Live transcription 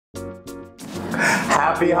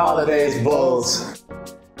Happy holidays, Bulls.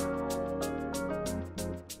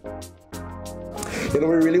 You know,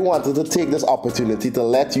 we really wanted to take this opportunity to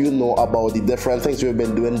let you know about the different things we've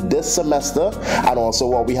been doing this semester and also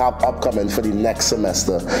what we have upcoming for the next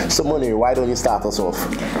semester. So Moneer, why don't you start us off?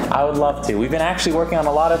 I would love to. We've been actually working on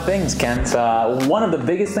a lot of things, Kent. One of the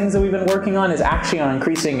biggest things that we've been working on is actually on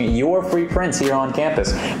increasing your free prints here on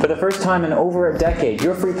campus. For the first time in over a decade,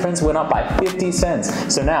 your free prints went up by 50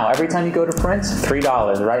 cents. So now, every time you go to print,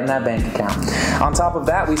 $3 right in that bank account. On top of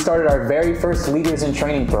that, we started our very first Leaders in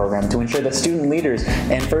Training program to ensure that student leaders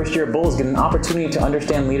and first-year Bulls get an opportunity to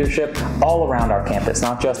understand leadership all around our campus,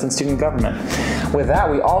 not just in student government. With that,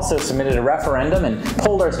 we also submitted a referendum and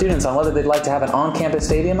polled our students on whether they'd like to have an on-campus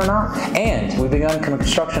stadium or not, and we've begun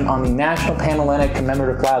construction on the National Panhellenic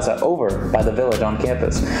Commemorative Plaza over by the Village on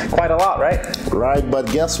campus. Quite a lot, right? Right, but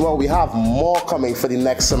guess what? We have more coming for the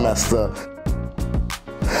next semester.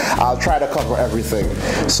 I'll try to cover everything.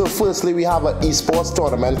 So firstly, we have an esports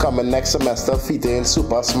tournament coming next semester featuring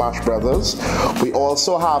Super Smash Brothers. We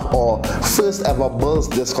also have our first ever Bulls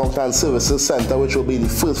Discount and Services Center, which will be the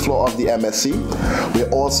first floor of the MSC. We're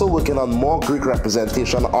also working on more Greek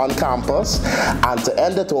representation on campus. And to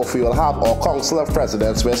end it off, we will have our Council of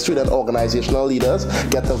Presidents, where student organizational leaders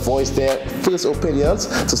get to voice their first opinions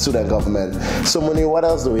to student government. So Moneer, what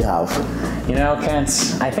else do we have? You know,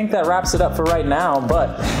 Kent, I think that wraps it up for right now,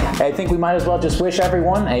 but I think we might as well just wish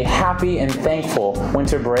everyone a happy and thankful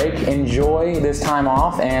winter break. Enjoy this time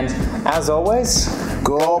off, and as always,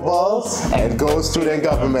 go Bulls and go student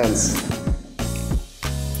governments.